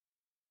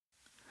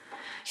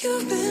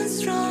You've been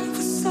strong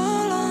for so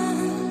long.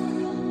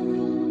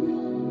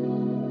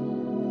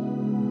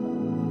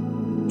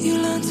 You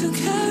learn to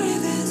carry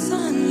this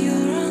on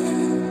your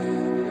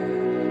own.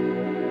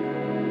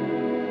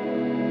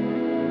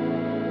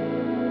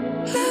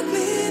 Let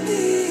me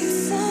be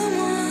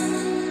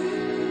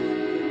someone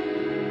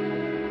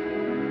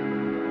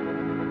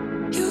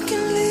you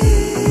can lean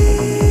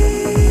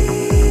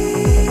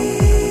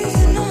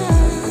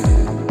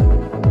on.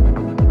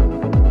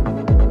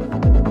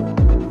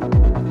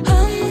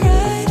 I'm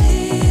right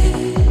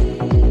here.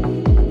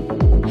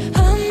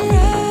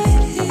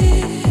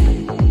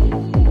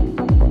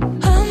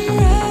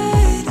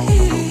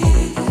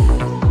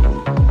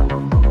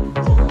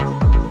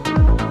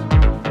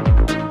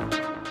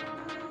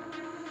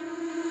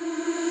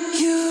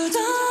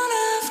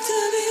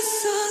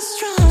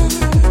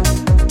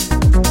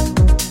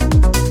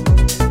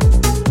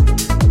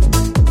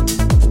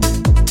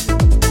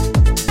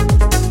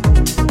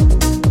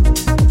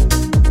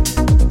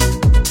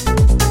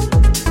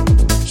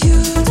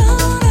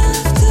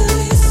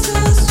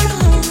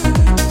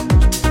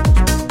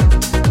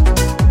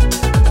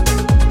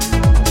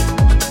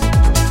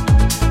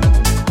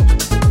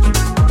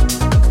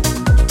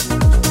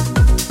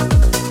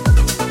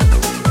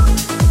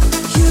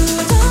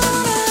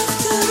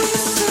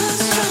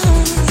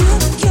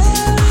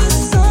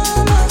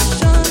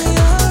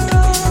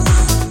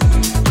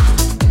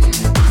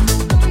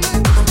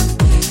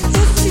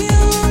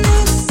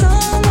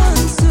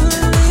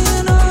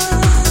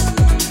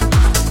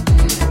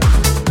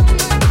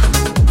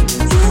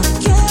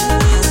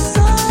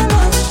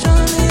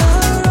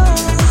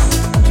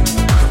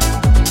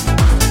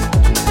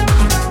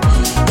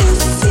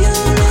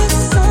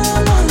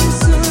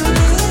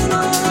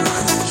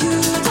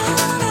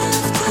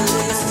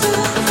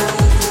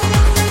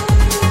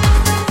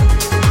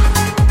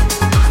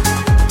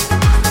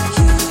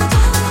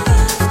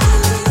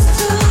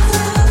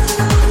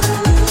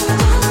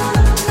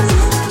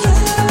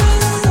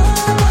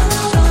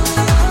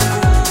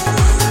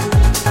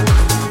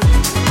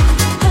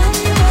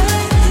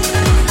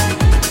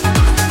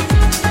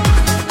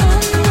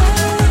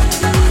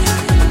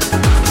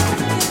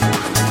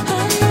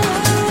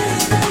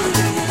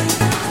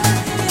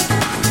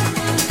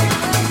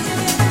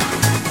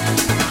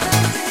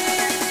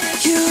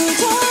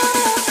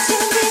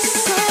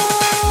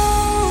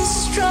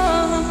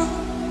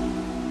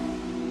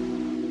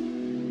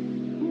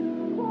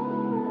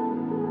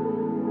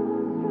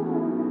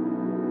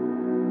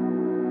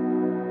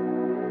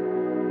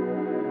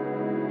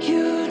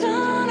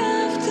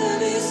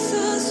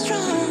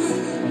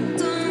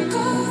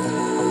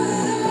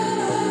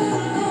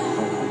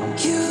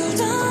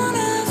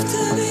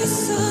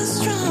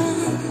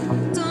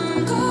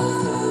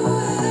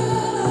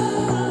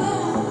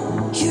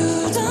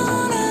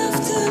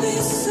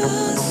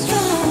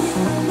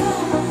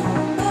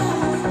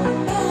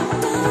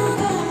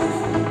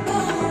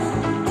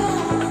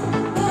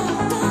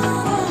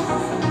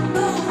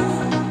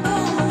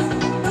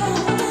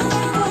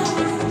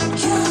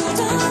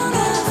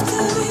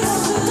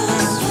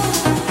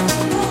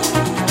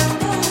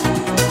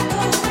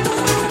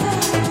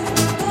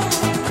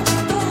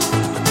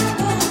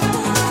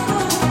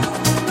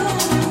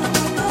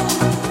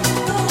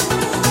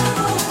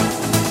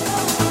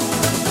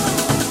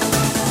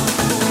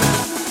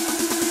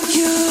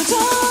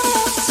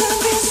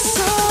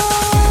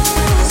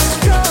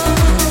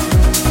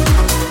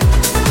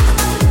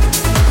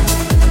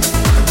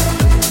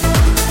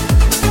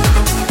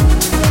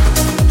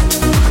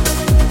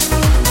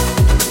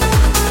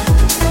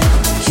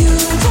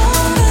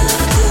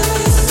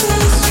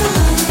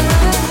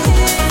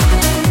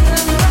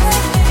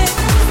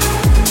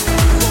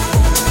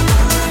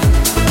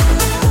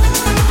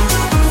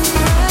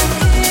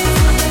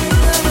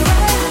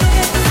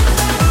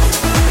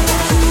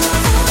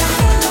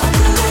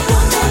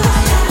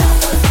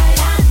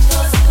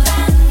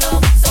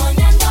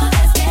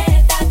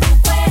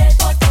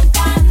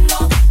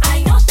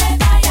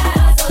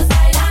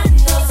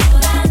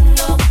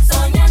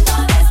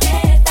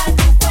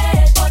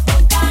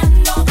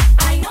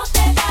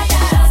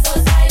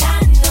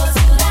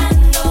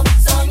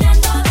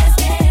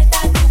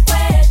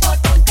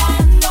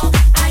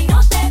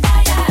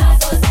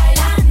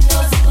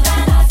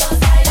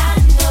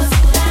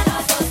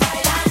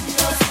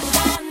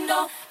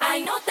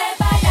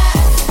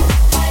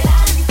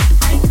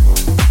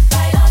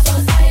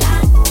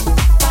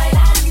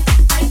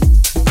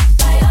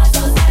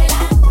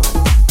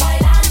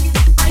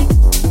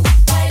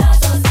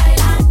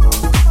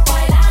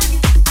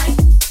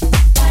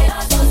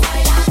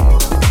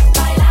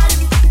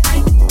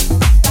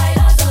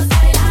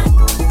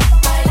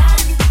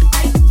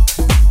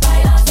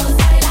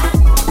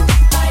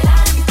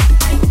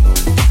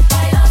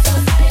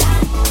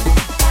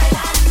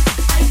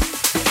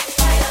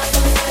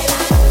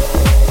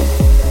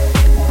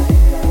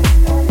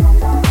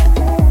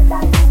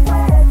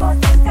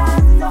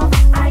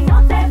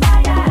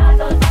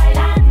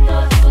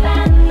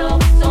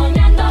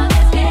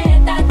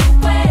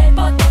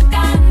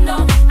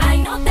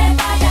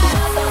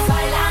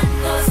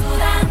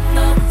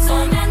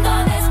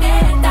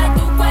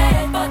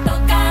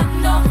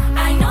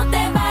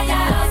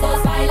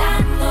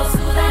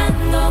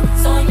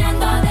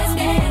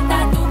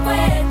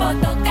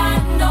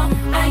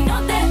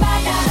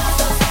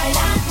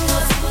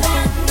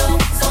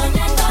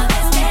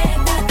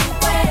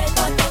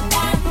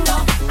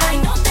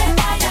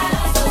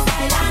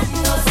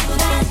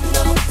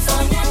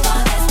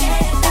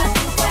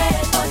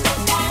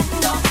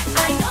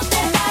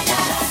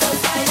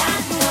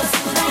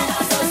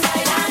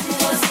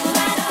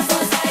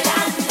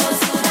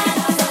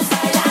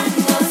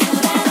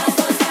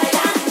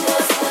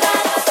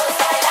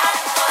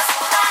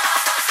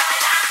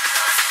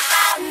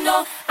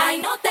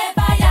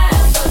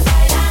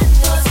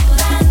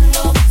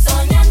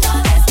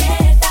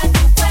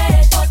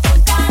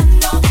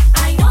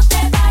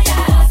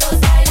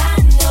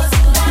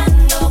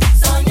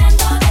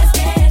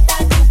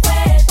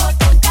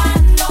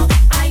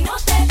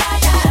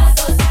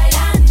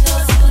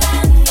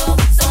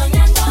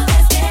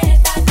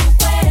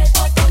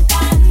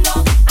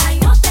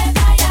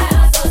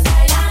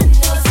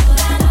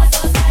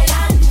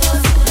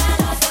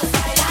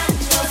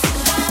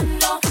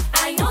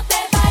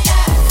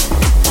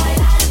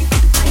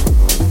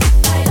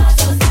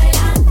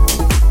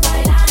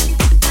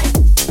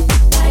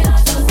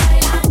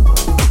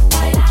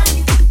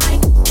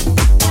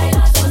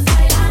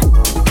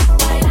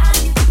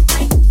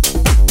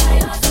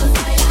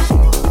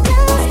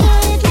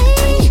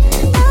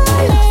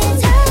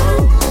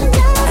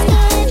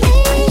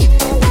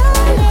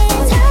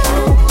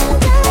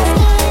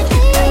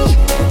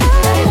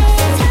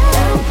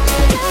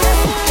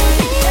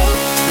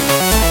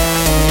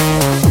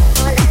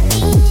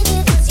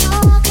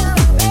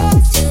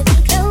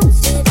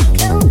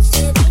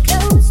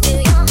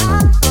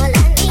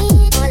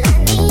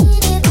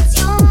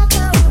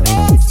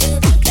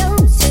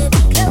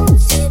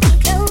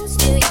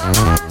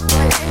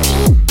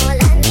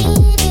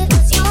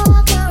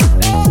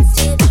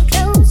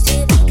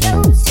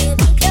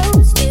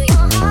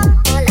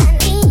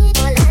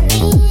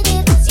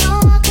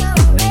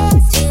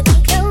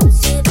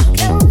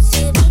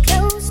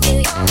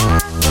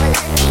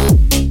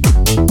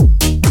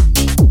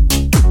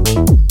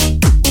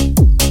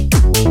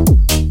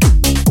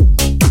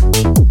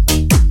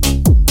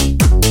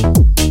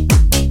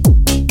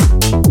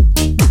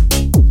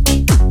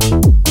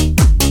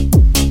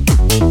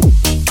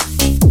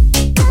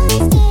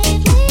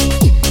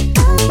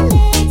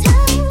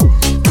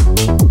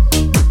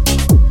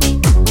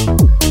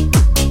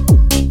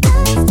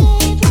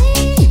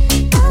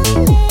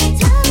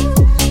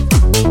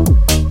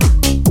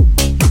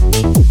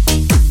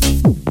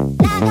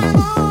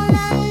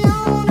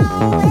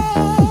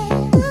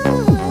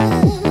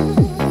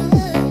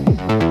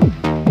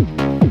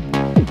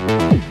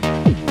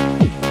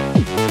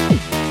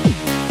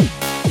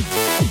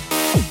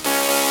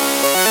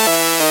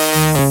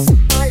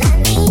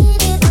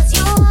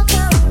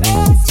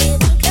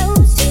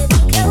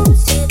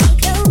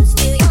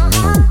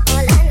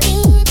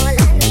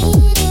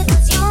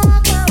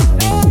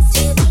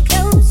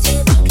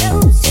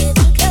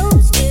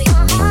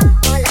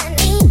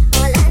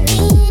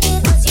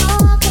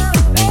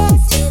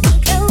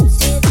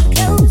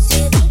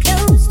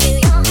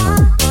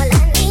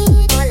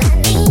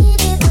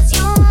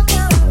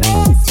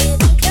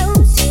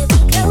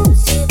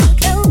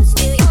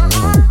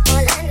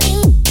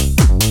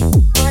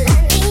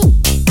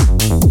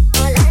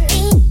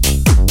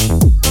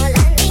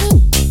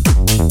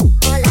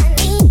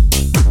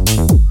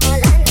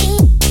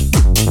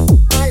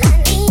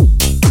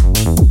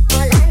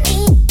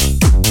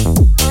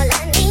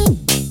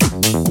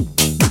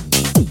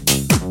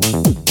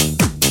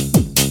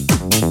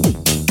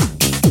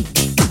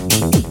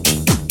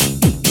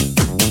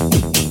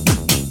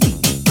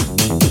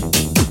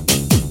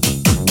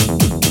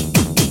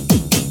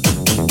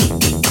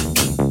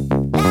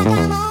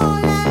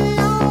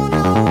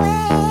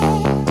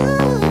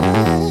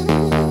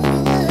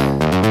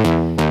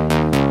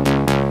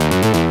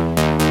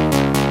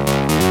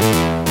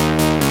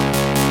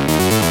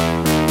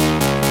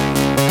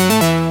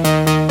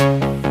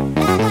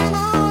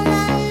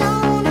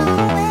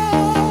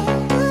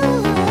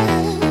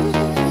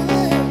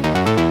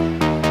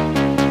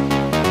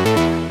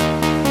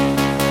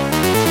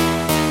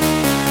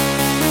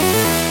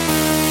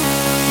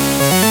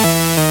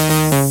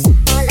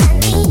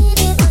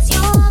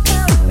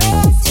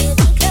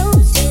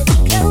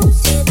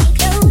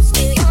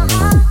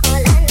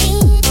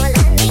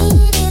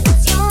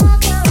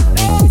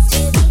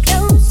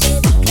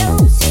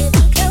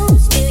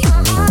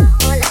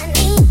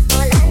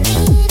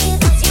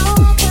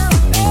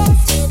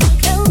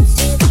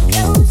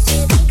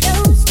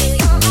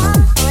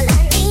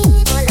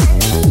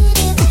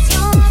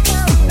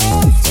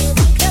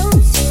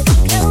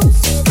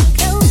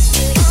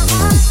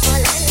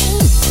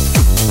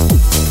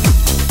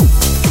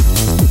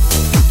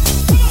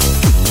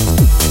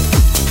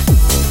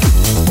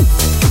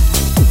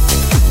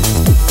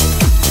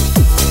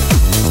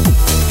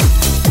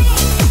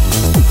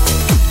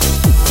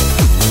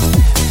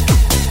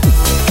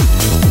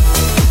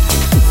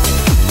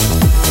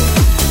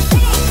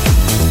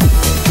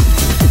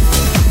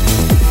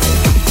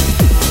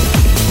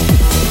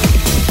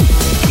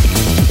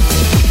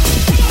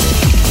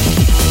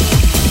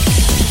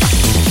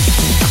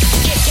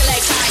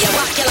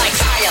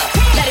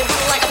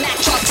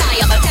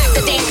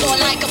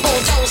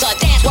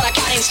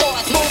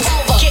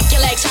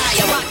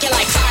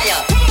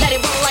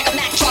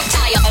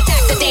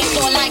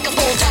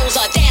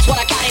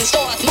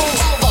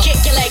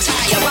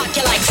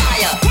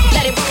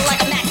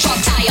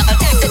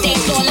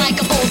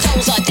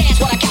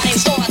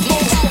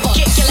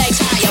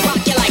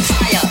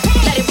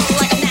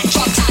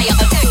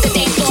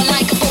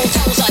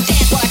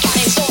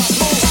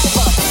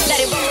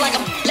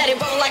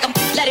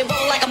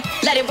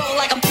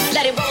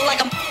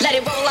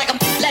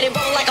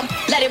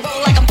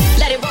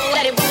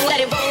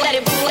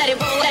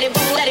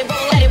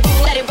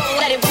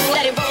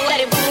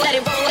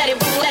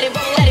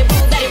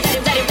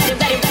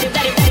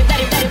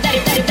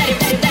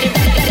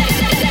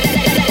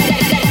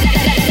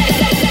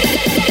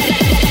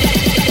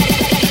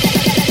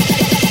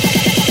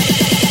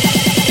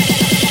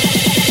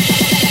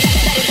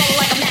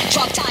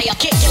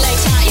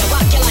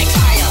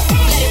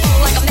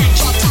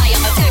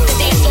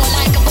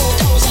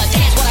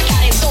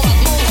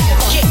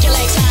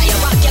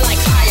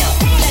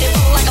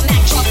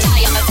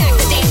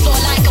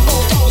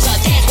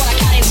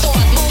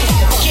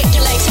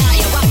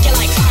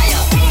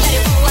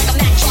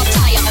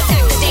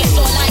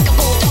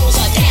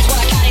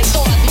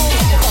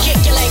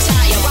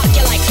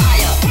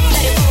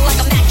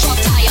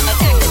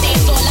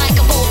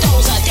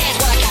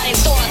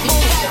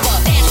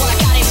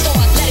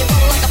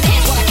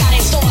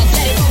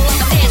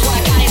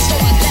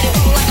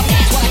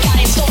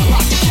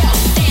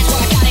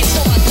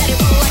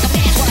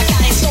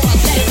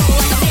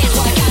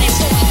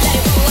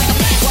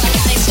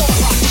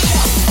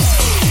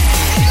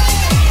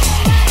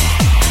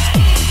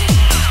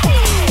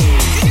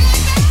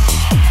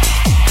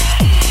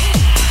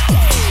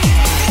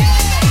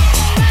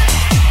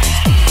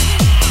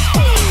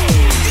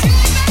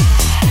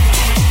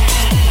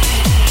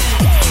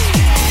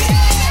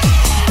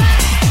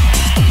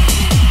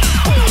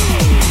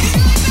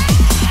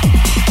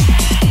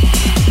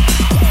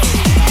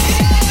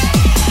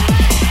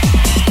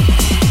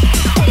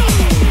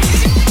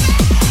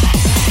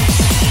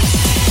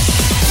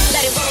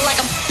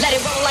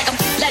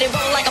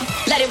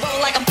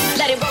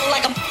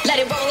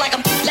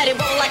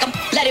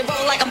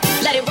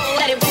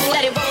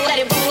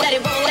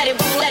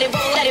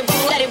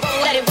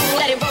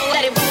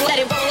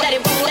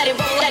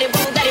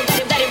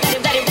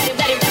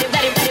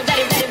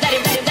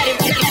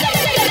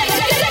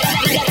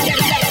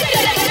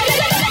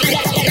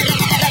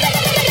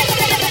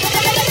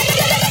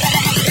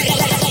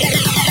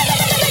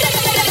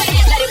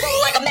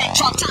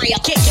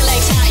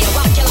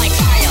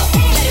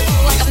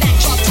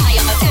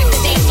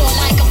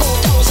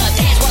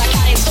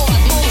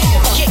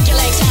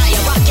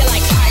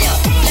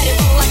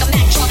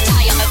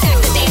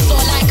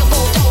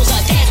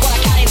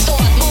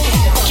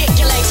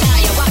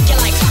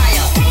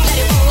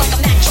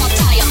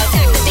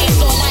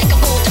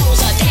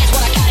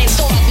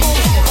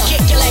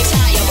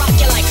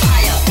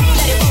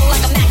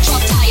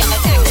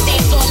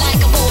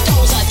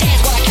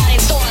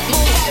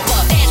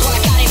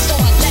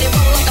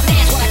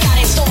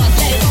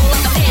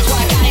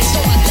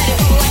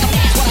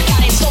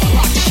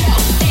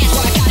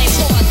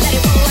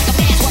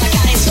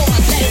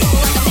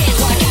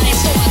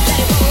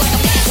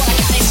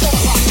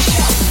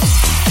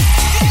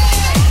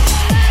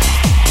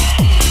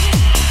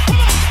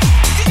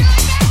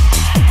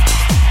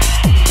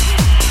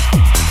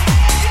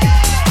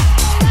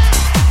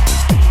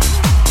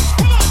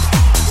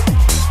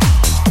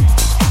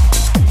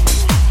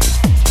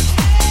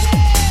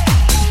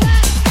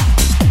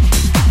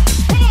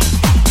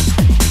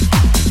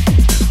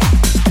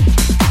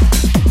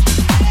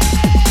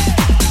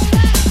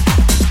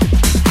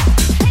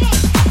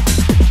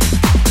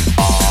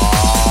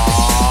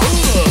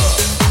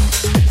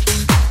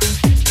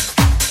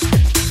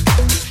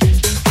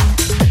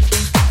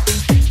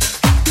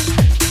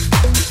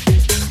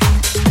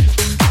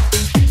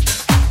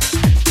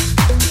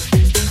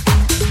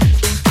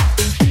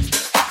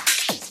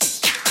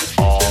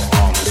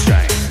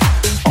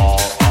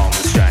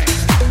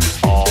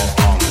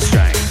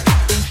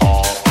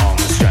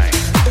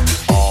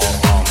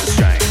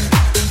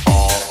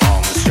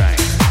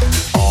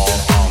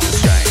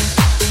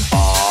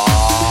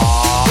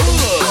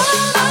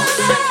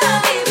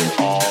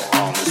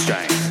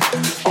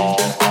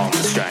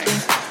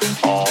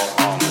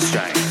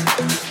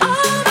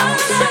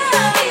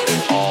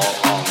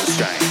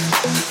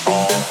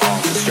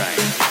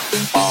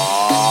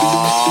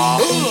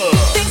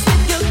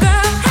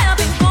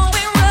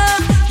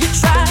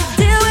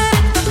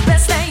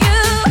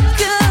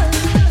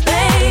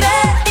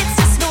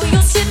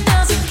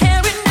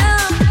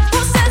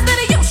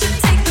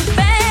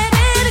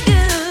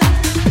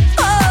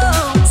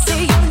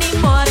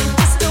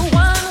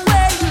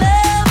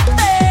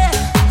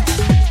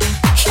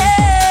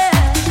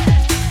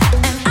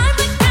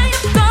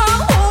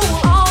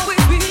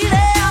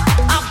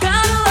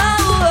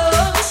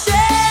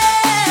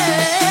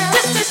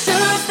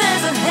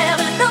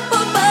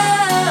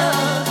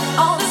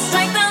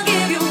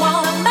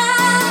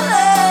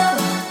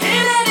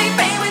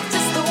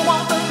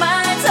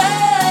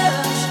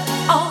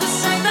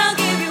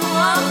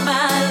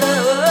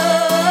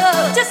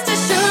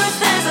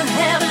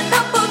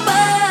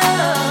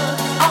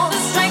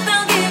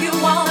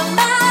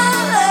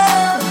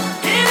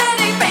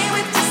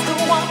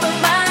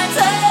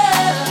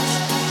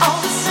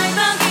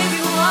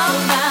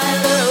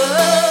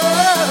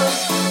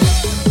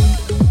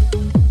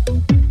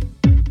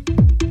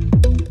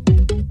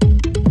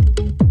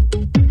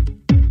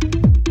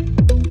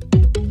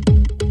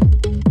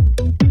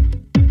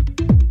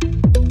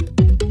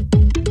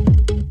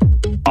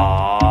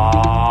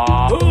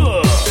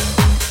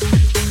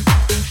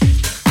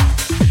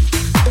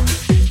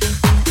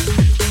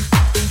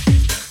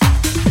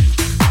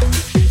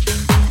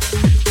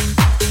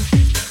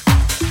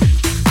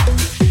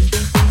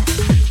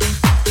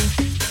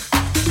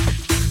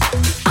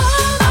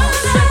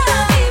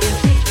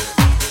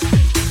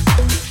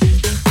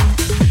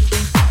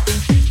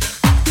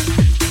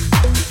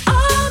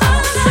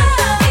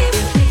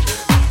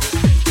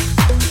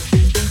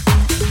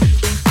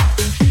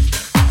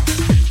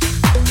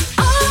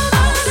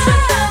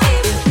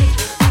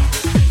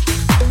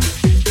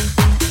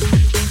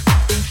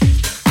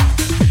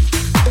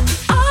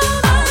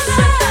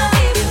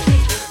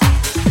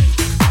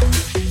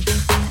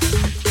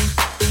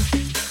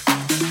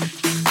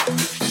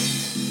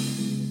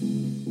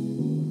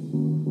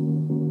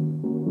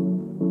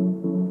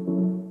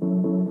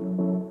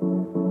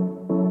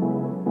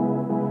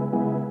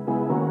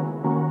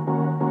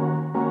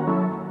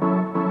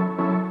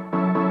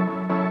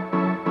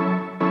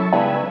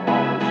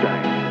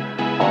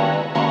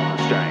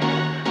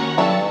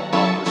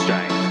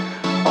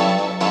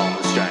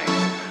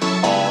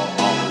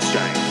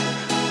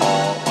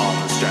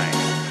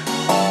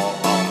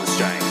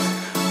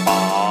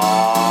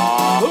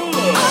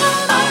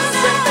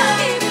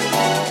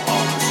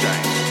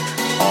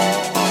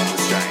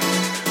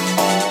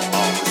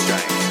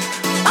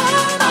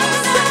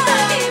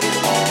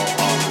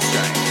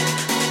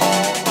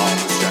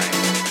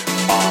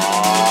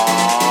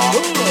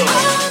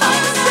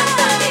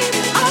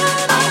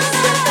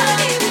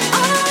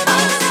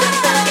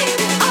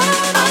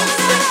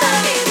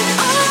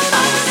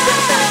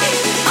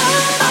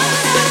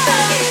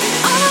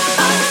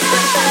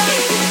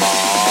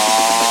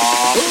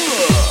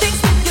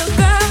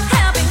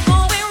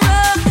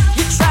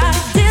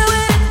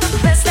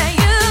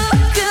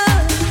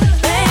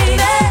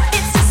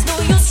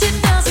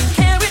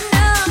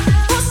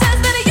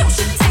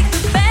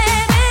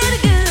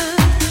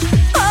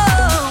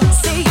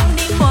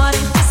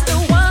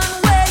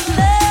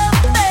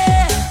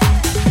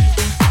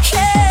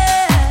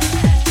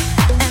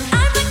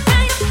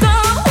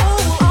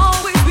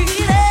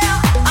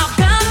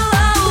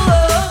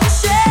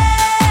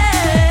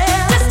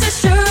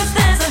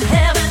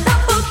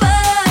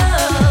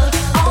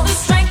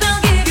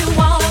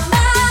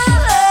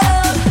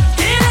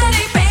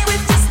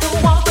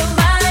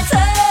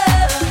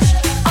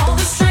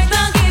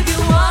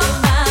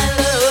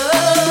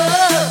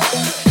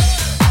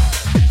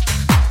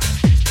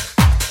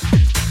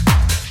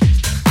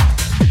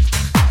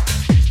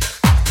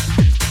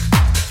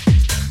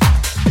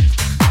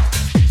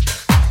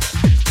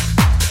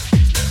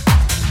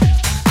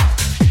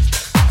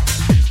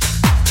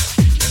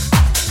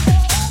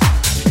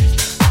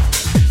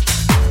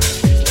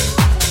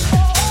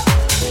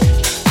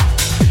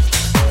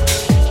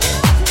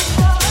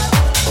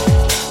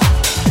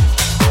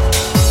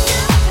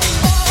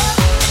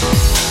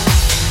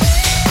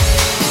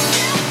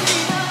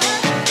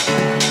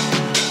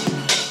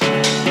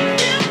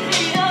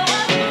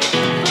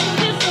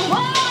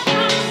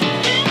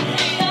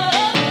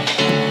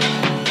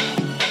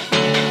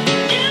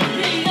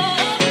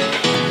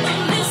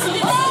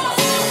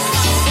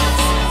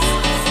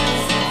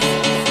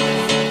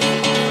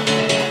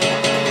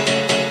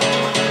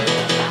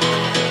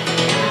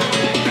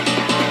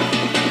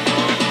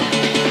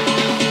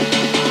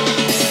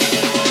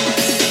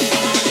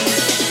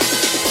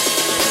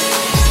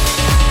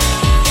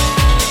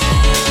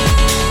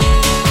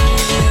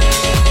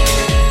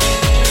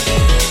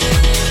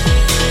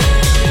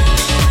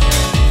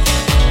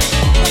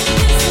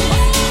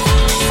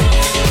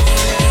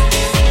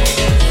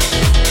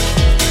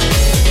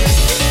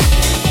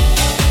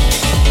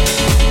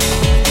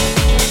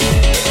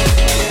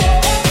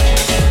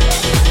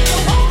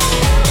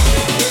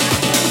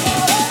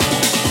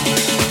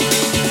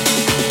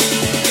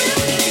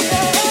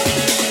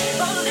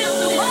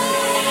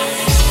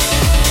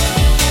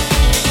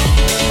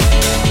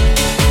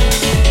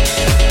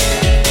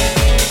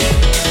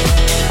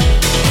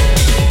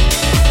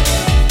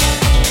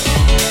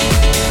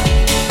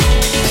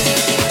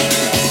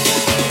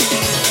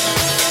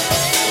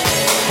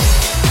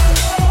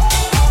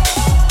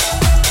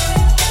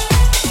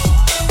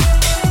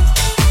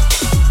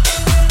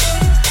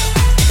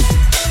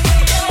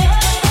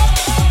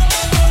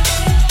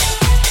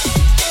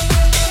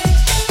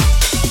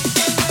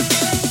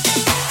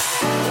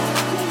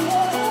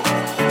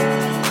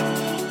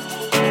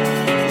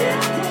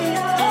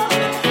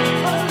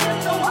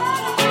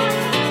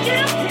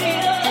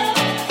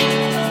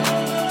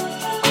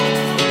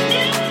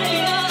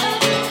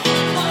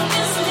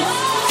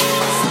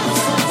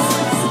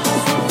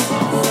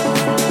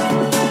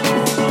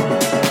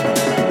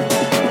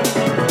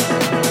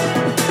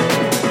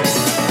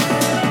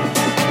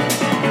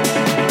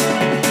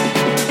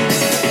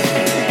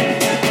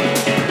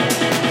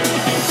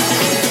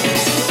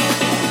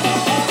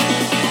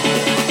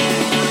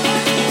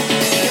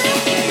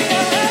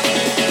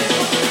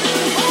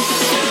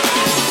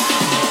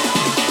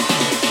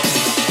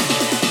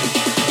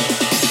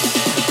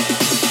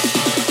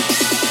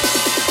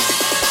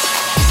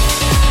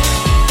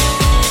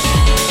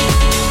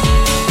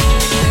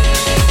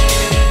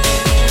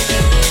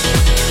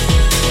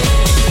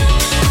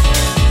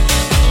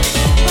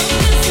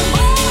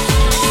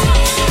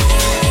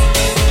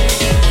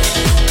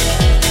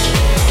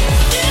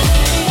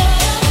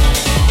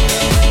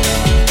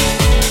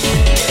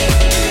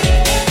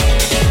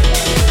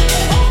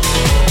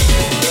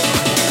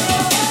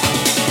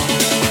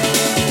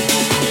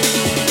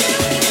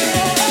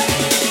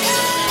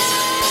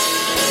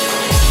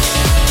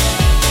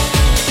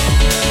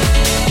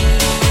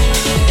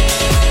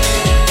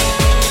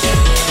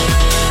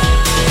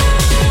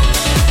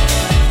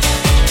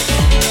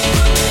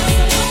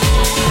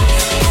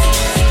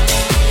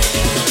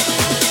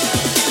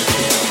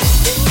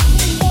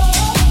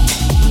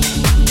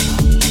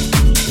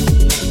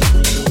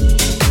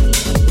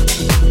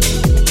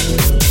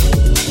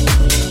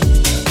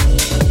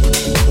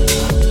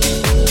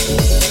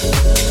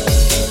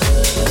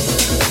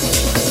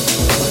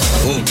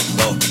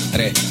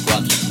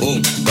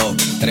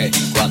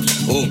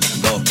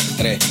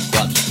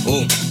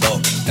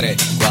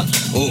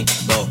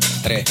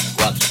 3,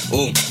 4,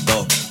 1,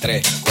 2,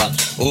 3, 4,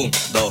 1,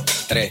 2,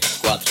 3,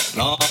 4.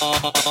 No.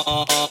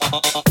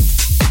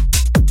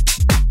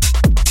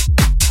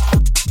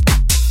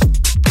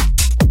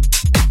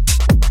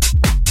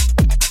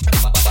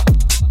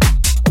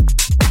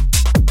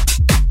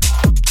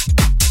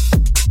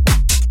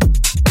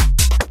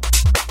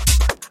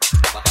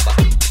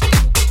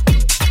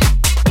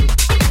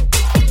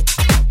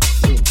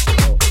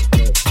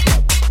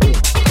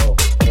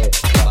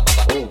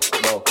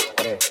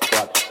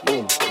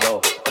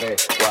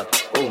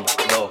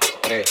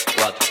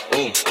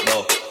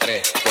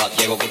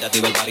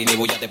 Mi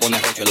bulla te pone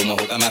recho, el humo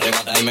juca me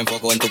arrebata y me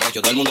enfoco en tu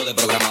pecho. Todo el mundo de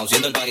programado,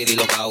 siendo el party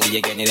dislocado.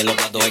 Y que ni de los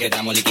platos es que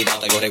estamos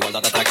liquidados. Traigo resguardo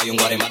hasta atrás y un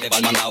guaremate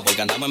pa'l mandado. Porque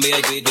andamos en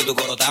VIP y tu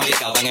coro está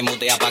picado. Están en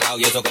mute apagado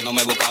y eso que no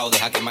me he buscado.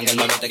 Deja que mangue el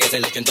nuevete que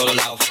se le eche en todos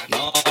lados.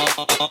 No.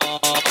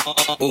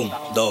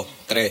 1, 2,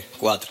 3,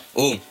 4.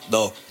 1,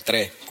 2,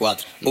 3,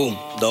 4.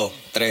 1, 2,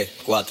 3,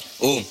 4.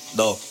 1,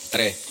 2,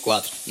 3,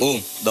 4.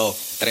 1, 2,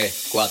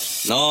 3, 4.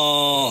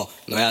 No,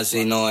 no es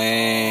así, no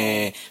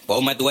es.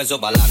 Ponme tu eso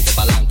pa'lante,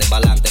 pa'lante,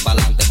 pa'lante,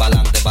 pa'lante,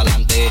 pa'lante,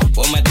 pa'lante.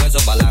 Ponme tu eso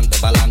pa'lante,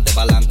 pa'lante,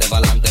 pa'lante,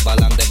 pa'lante,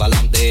 pa'lante,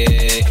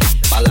 pa'lante.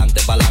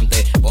 Pa'lante,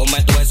 pa'lante.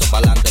 Ponme tu eso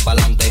pa'lante,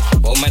 pa'lante.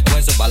 Ponme tu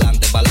eso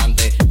pa'lante,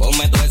 pa'lante.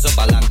 Ponme tu eso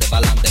pa'lante,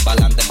 pa'lante,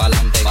 pa'lante,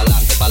 pa'lante,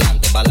 pa'lante,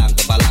 pa'lante,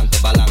 pa'lante,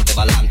 pa'lante,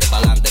 pa'lante,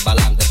 pa'lante, pa'lante,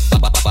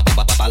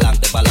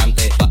 pa'lante,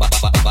 pa'lante,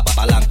 pa'lante,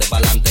 pa'lante,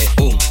 pa'lante.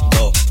 1,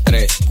 2,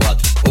 3,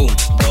 4. 1,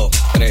 2,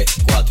 3,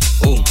 4.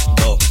 1,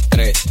 2,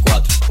 3,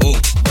 4. 1,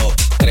 2,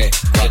 3,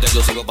 4. Esto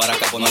exclusivo para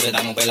acá, pues no se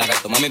damos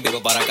pelagato. Mami,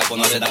 vivo para acá,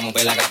 pues no se damos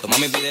pelagato.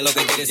 Mami, pide lo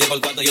que quiere, si es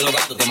por cuarto yo lo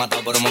gasto. Te he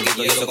matado por un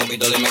moquito, yo eso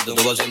compito le meto.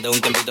 Tuvo siente un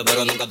tempito,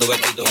 pero nunca tuve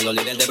quito. A los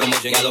líderes de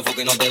promoción, a los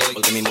foques no te doy.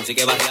 Porque mi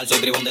música es barrial, soy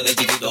bribón desde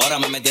chiquito. Ahora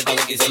me metí esta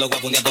wiki y se lo voy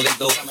a fundir a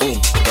todito.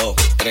 1, 2,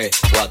 3,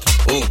 4.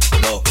 1,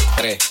 2,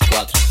 3,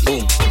 4.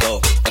 1,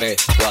 2, 3,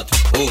 4.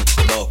 1,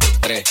 2,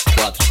 3,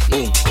 4.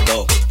 1,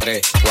 2,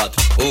 3, 4.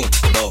 1,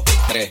 2,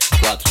 3,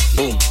 4.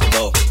 1,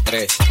 2,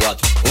 3,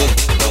 4.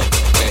 1, 2,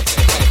 3,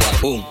 4.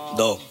 1,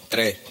 2,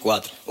 3,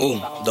 4.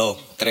 1,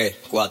 2, 3,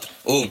 4.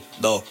 1,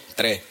 2,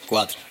 3,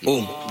 4.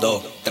 1,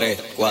 2, 3,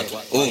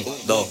 4. 1,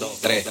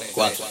 2, 3,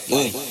 4.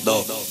 1,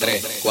 2,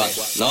 3,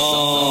 4.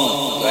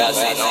 No, no es así,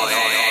 no es.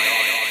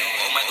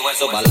 Ponme tu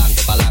eso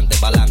pa'lante, pa'lante,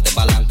 pa'lante,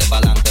 pa'lante,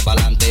 pa'lante,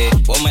 pa'lante.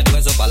 Ponme tu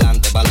eso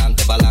pa'lante,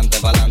 pa'lante, pa'lante,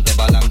 pa'lante,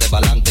 pa'lante,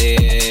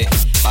 pa'lante.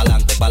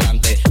 Pa'lante,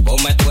 pa'lante.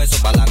 Ponme tu eso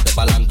pa'lante,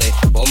 pa'lante.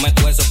 Ponme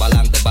tu eso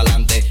pa'lante,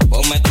 pa'lante.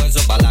 Ponme tu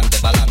eso pa'lante,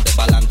 pa'lante,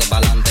 pa'lante,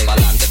 pa'lante,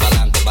 pa'lante,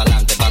 pa'lante,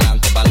 pa'lante,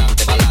 pa'lante, pa'lante,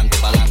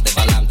 pa'lante,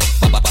 pa'lante,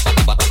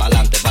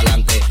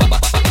 pa'lante,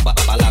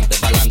 pa'lante, pa'lante,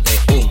 pa'lante.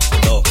 1,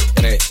 2,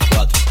 3,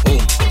 4.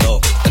 1,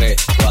 2, 3,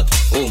 4.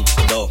 1,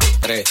 2,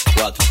 3,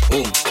 4.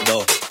 1,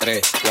 2,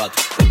 3, 4.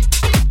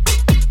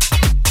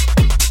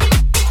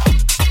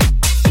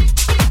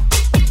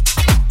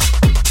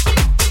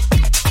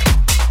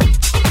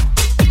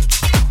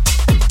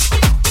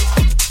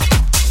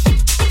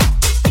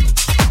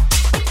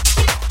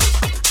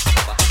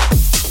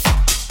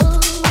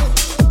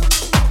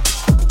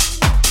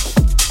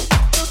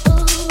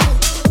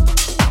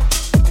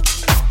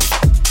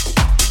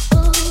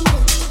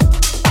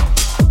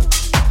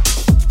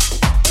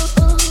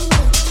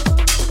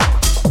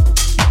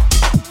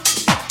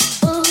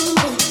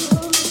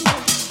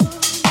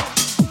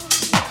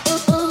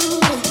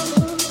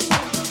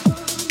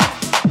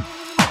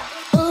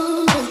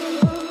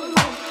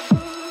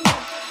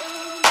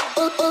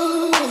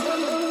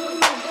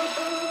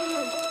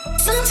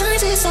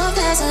 Sometimes it's all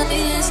as a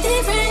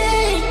misty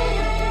rain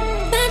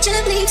that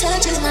gently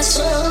touches my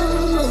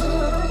soul.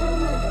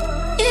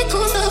 It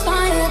cools the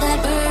fire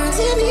that burns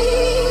in me,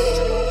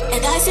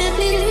 and I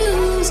simply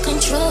lose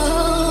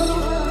control.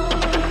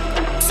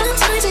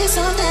 Sometimes it's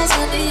all as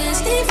a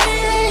misty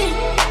rain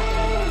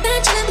that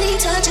gently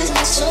touches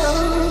my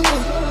soul.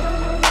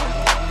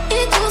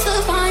 It cools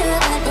the fire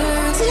that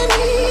burns in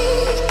me,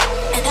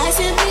 and I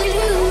simply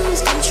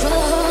lose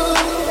control.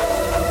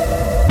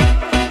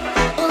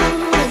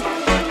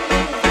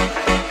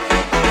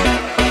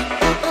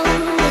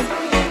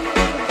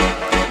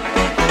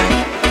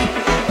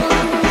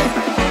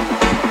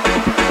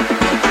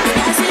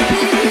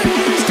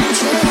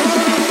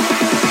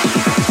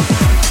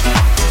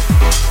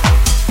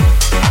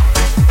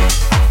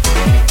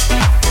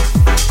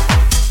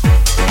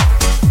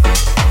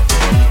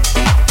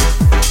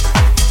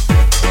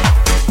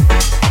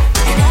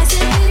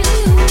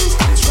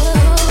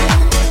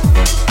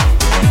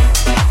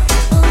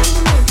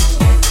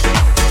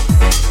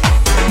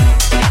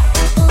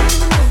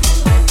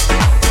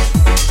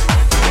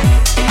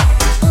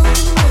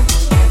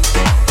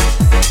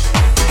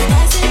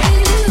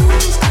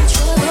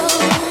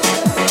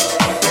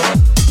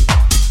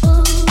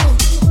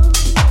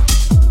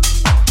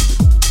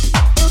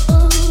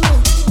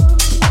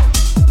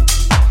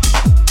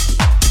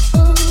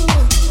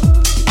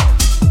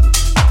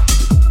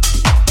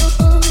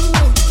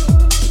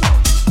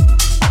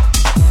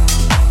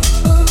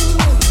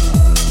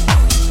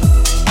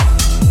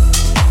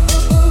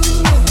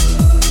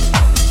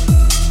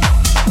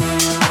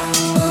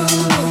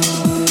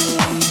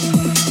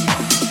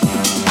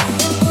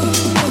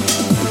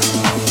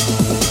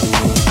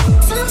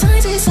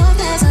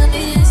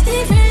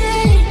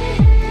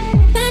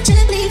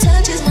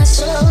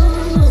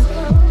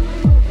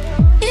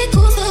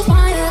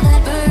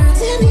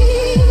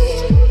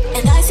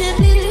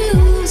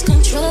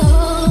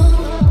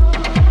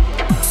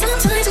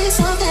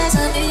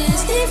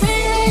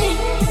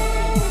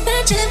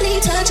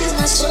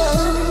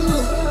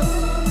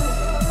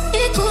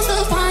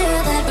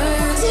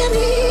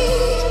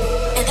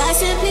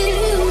 simply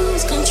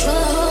lose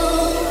control.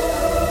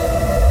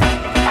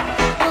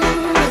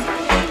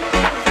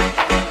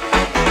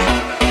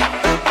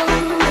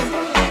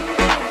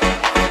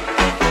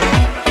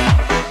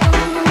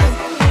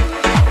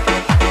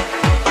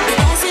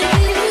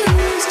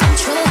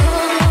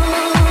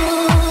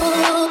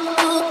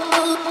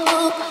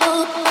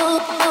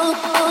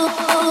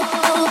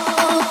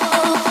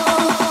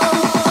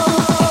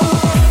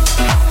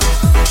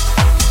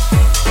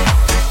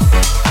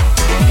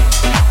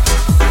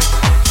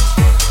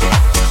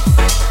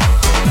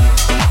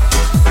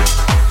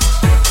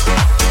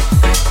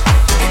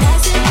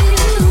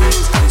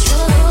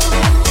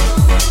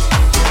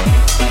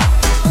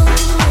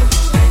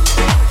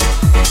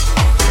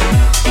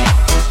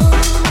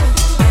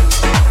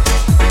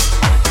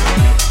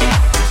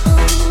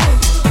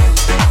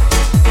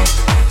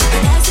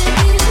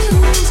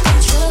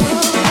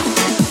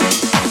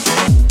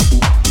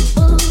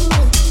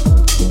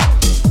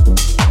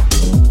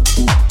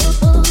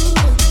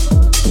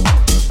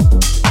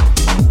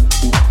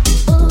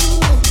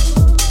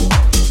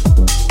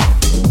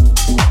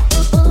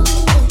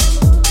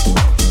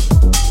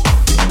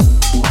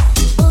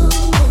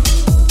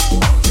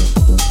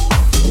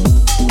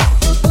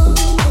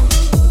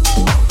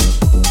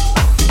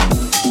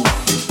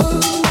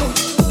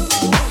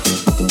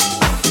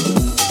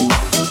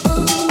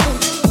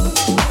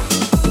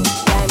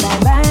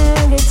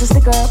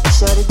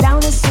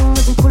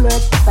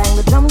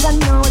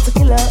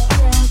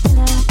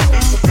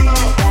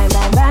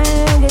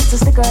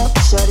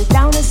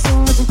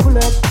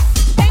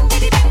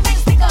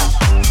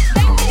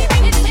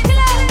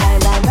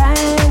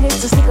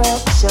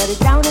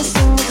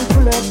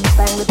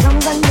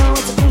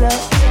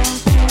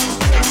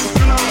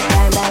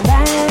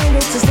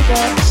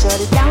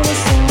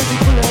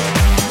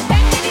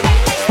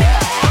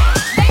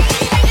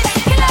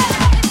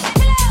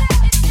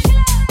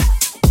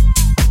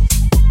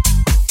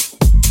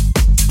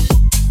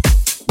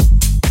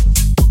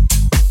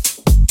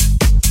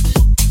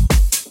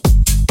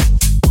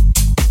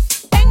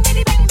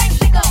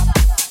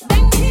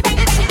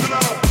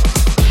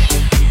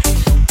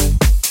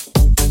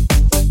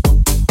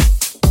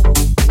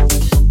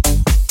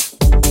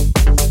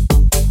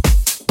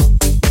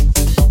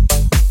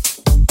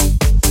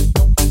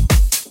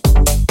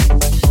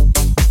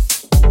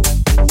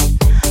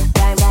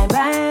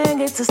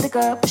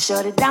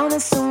 Shut it down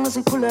as soon as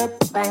we pull up.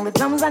 Bang the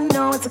drums, I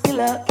know it's a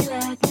killer.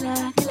 Killer,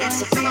 killer, killer.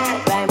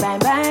 Bang, bang,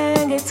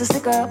 bang, it's a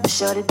stick up.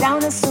 Shut it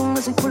down as soon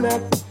as we pull up.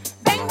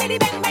 Bang, bitty,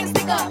 bang, bang,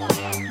 stick up.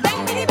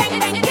 Bang, bitty, bang,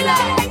 bang, killer.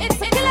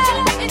 It's a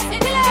killer, it's a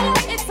killer,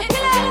 it's a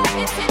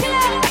killer, it's a killer,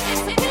 it's a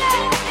killer,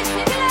 it's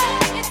a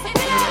killer, it's a killer, it's a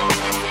killer.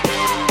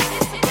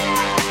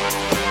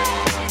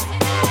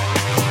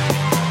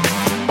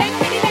 Bang,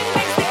 bitty, bang,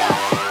 bang, stick up.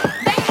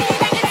 Bang, bitty,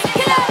 bang, it's a killer, it's a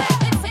killer.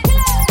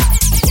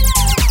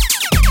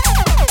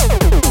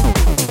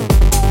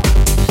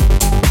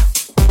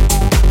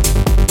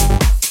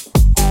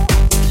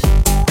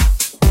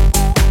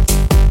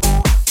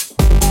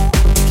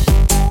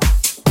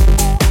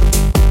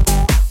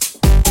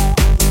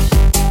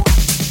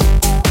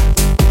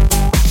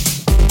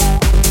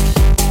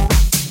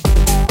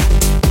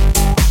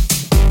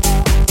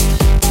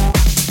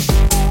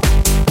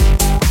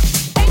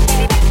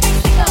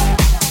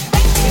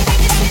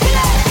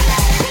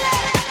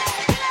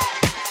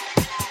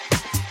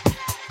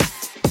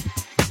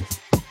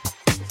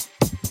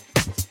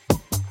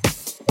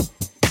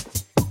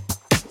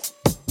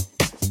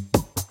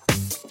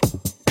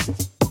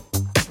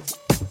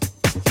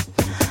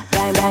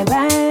 Bang,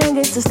 bang,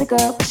 it's a stick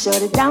up.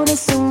 Shut it down as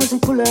soon as we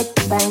pull up.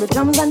 Bang the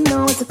drums, I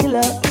know it's a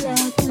killer. Killer,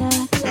 killer, killer.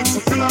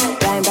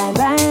 Bang, bang,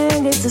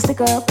 bang, it's a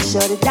stick up.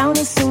 Shut it down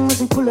as soon as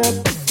we pull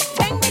up.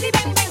 Bang, bitty,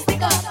 bang, bang,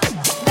 stick up.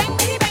 Bang,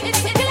 bitty, bang, it's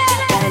a killer.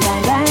 Bang,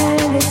 bang,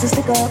 bang, it's a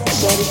stick up.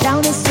 Shut it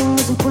down as soon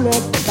as we pull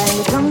up. Bang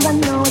the drums, I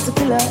know it's a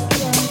killer. Bang,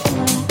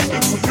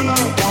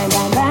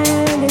 bang,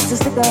 bang, it's a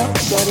stick up.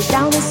 Shut it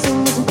down as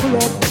soon as we pull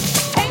up.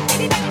 Bang,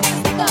 bitty, bang, bang,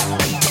 stick up.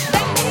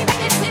 Bang, bitty,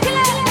 bang, it's a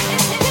killer.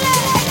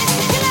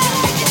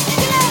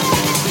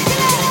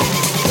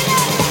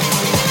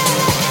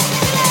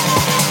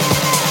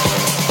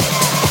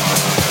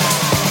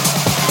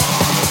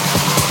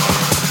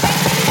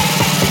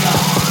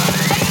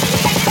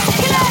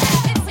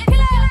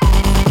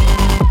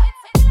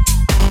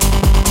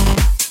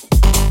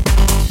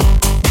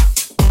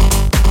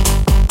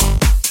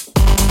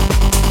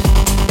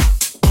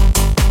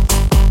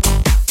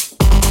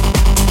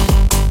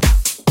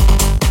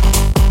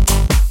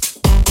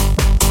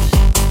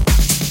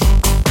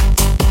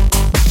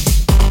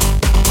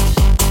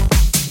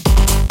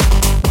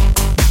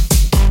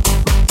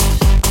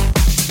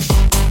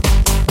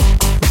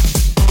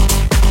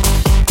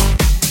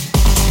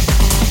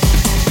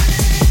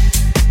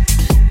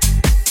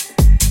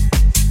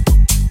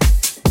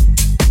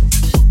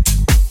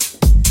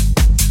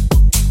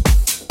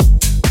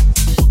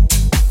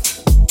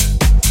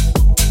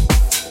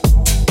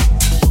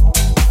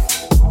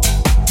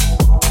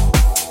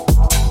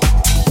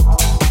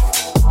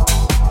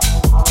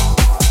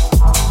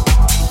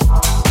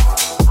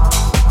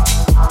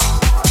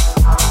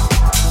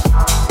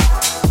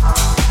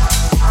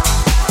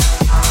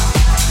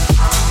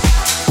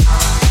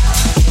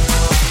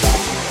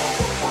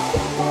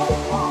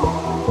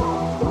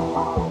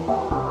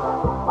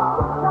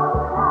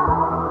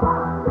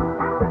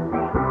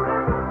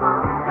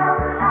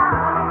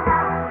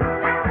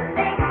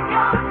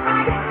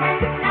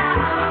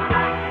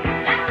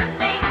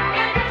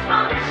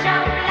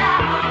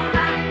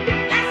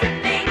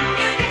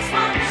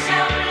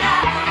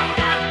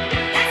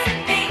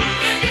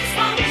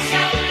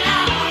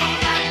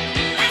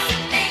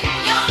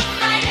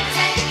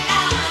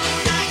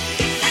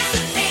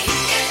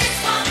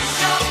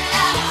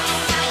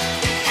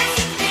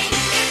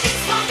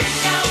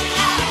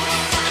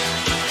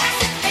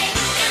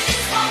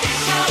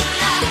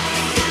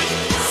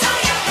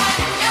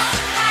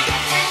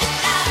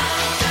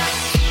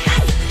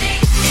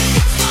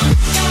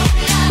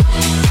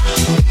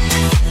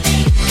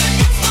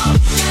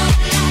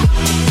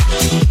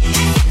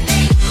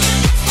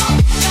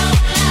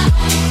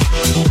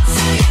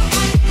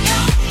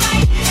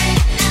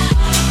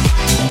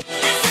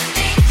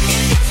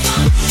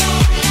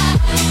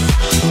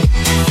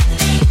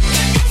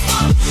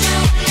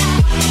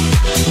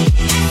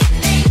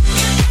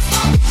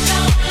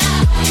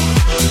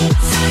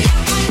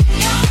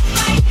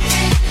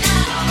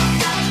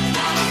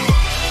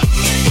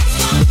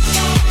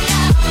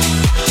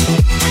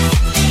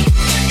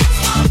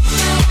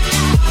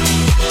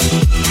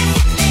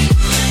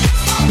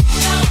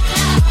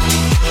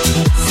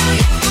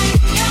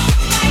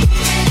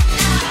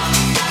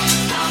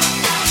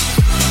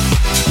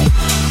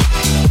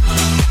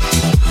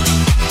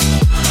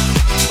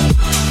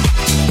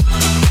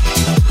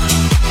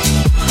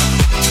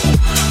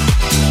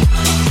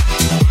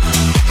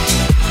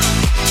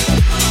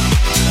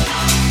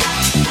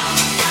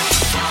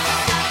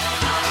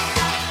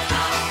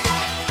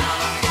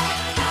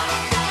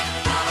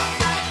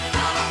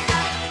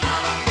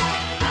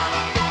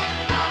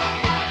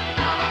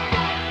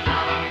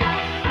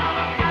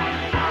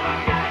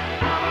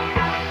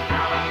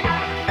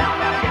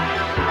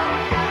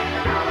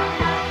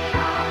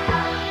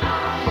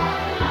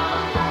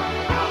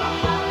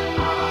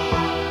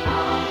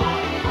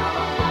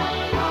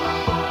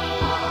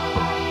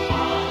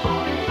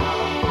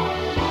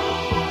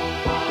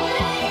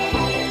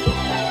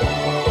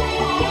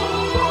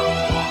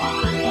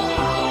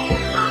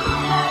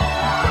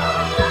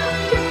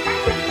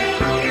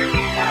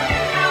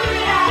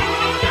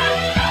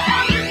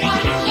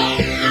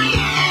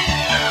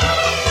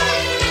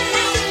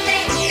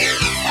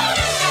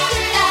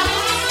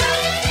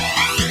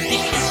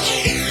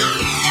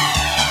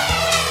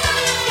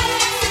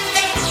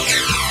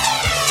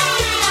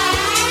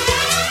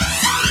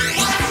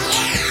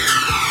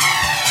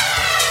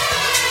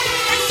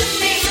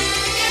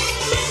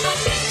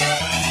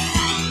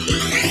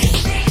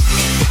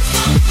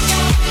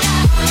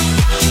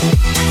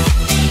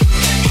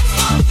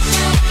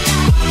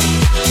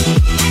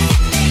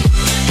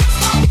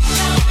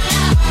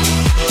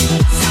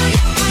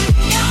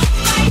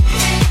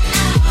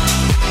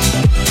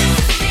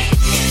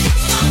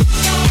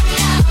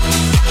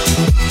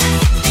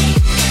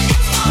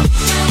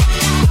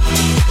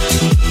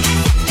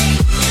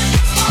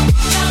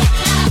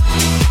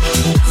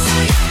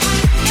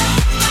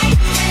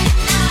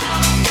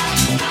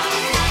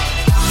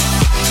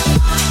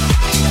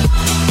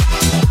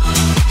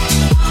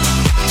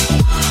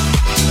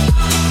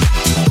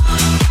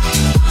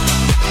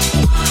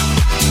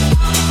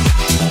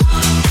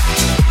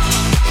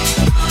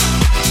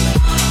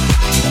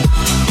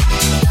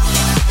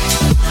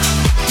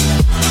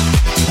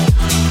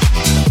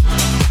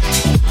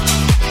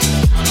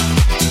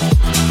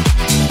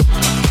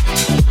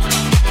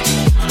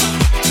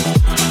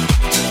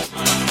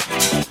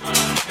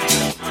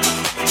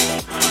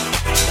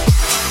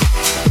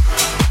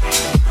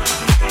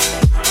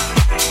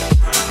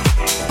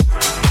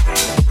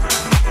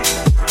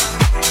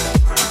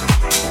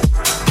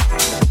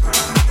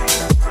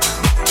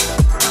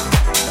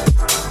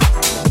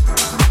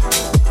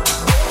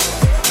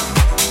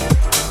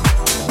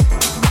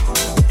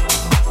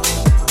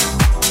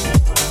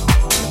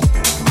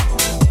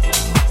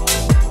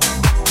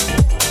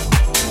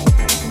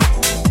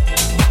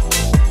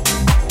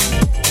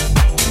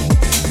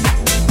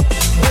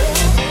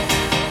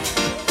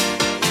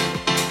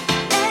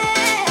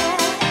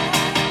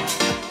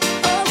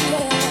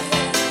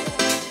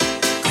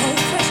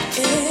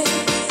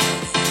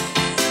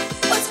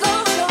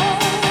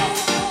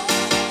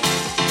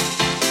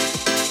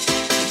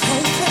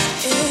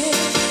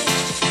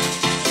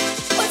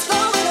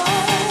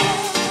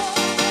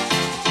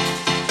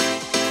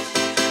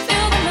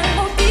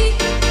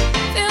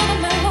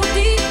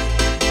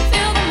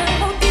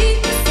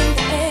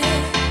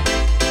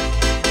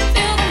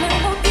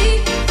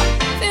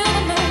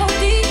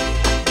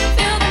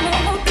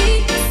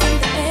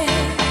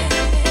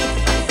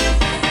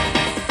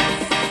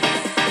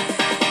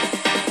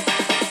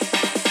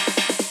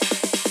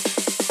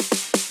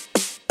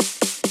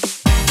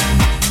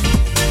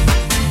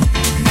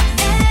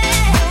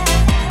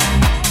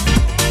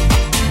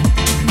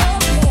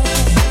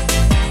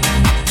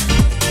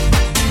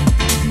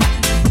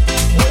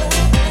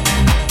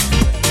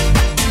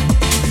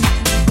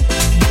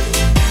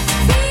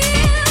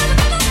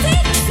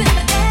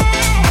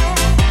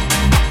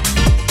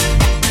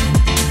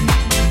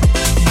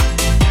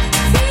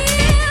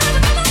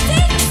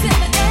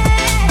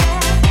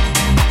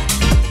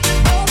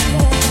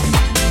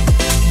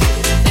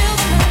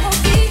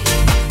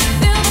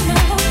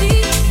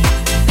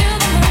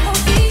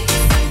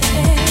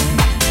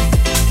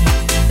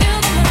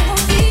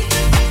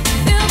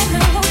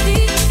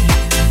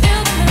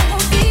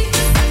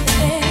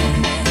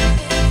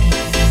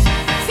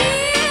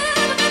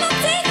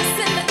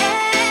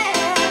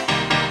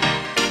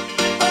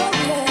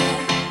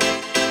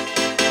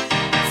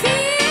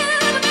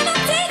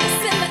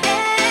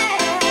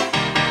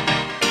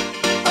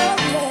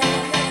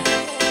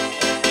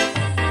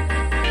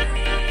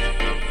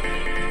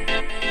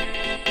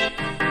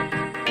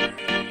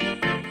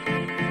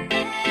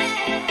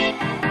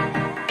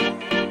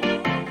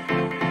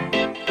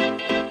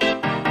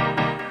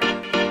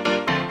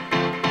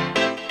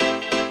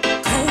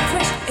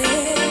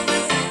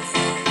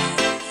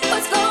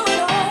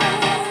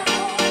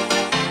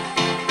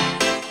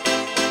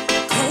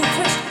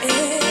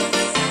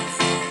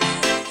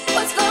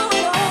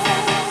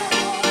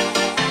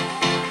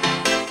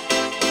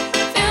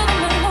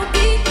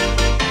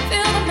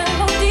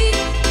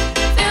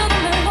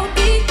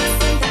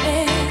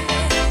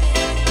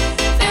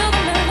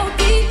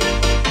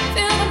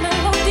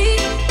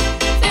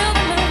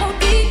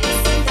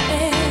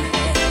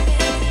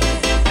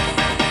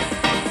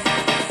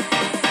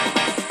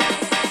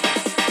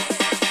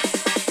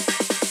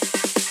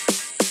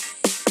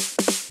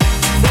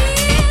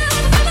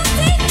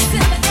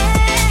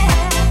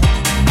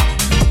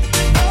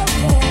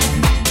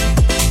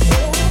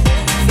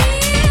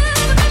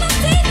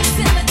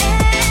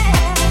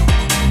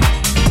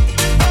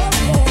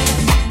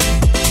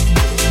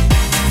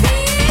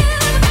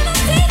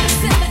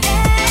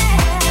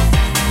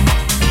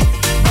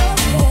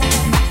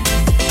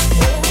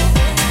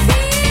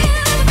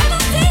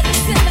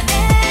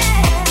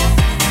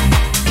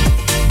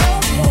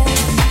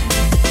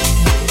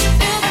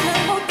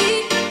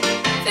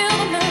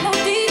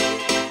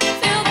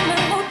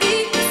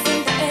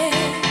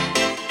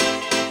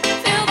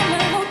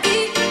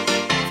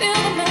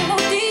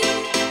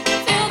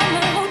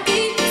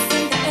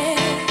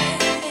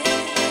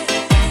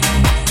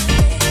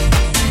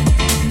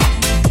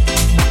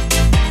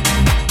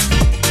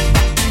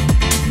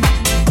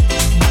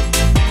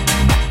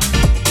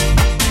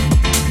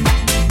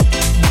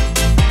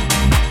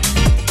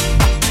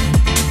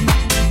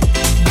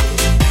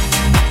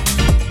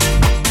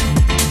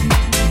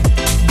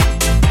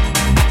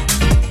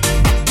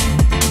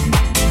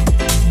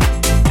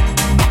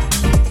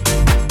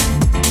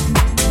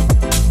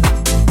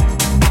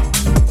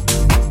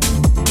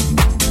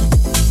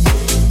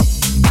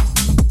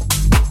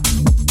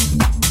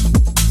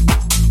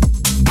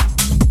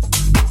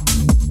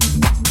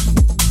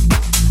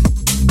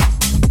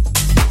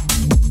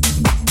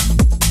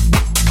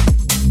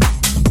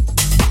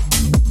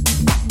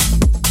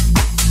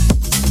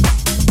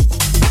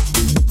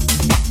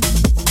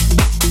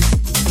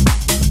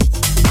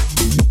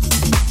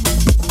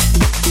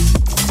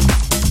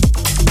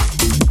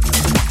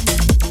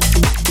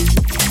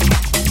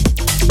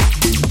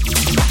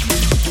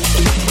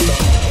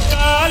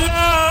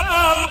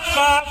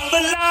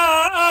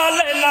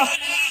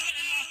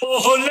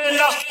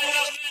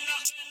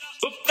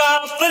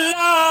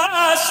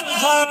 Muqabala,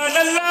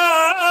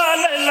 subhanallah,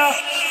 Laila,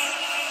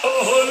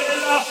 oh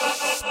Laila.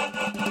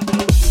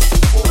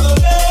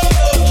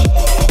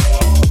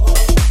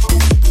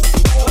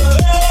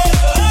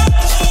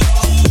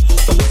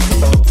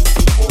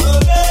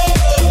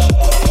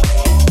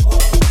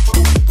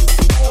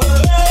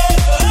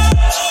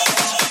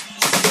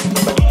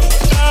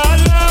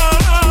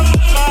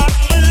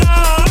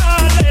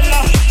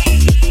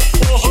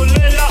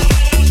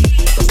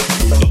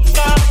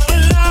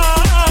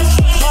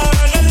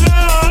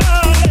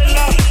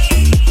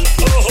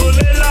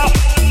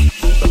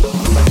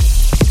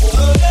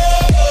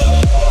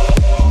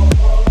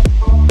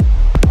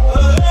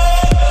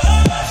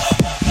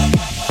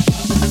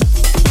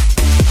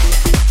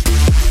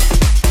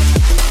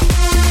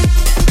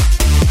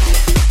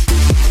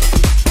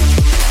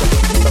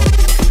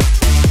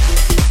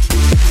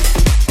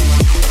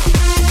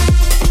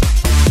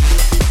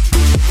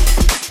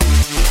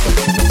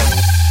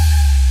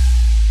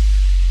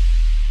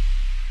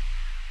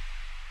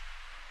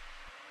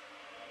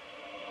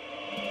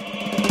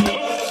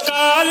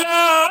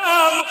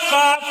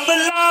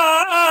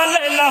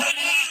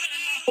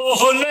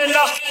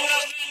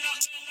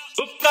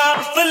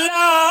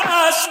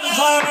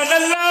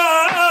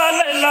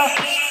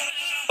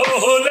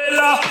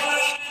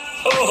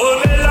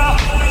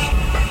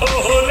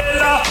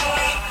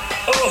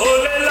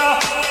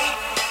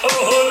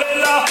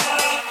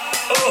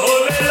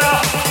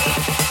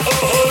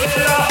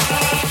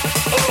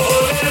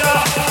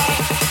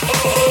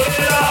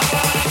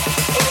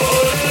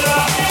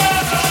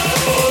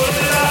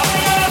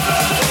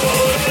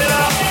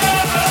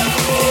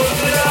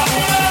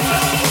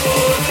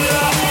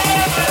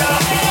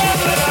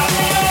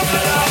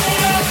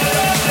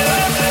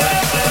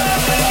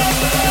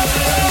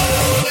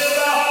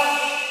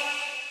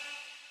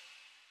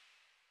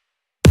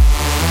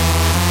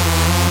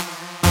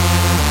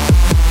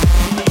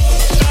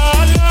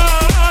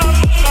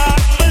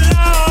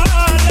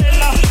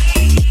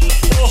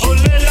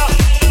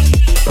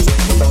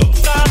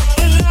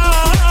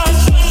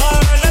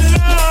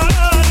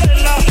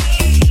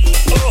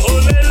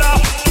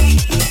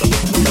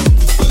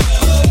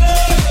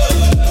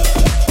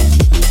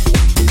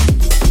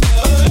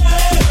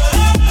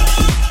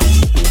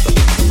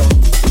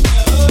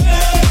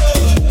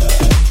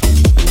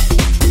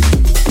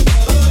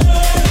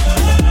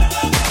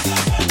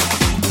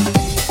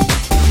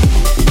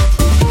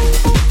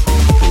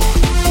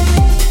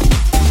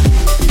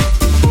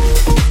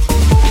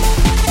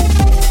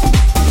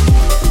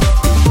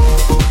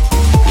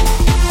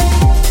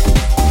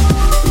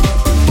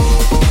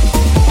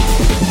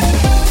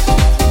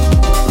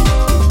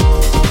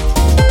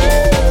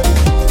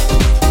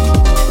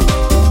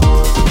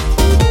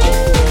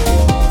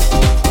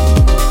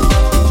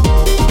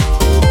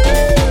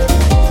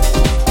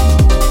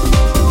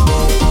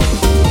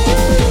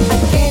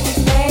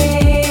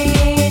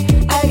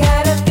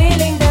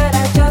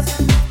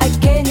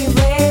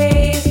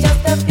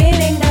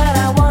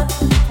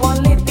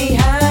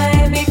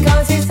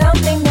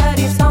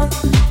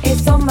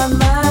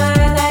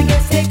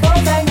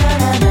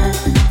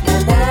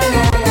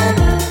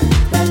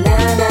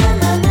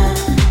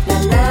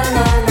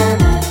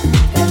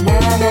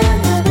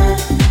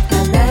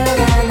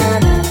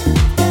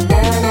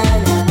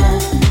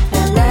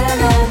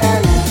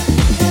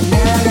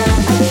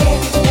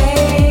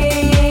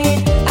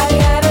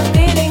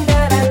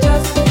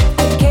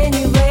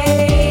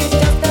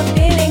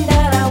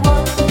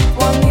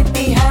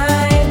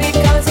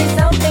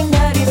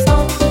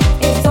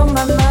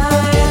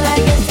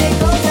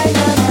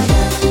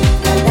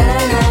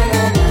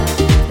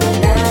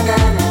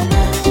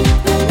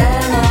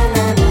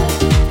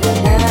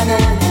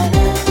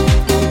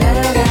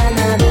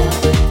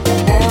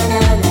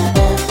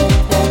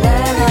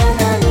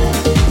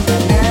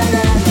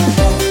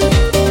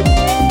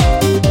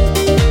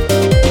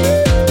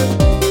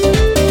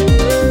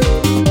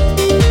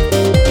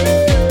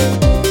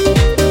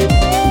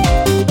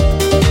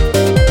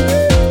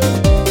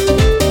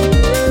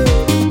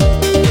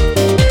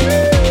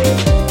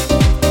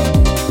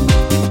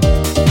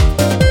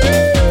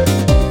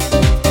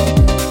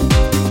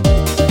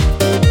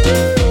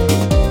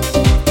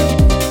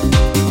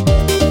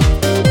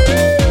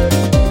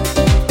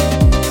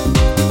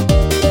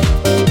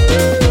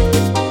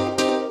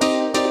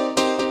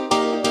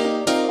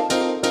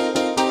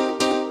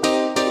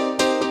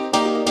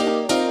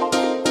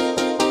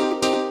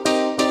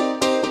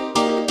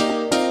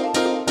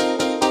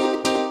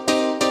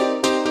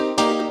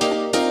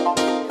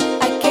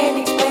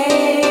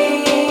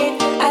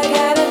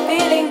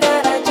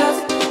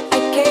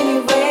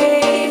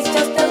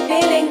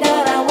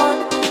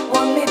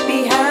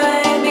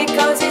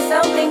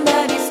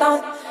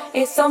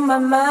 It's on my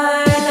mind,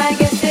 I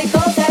guess.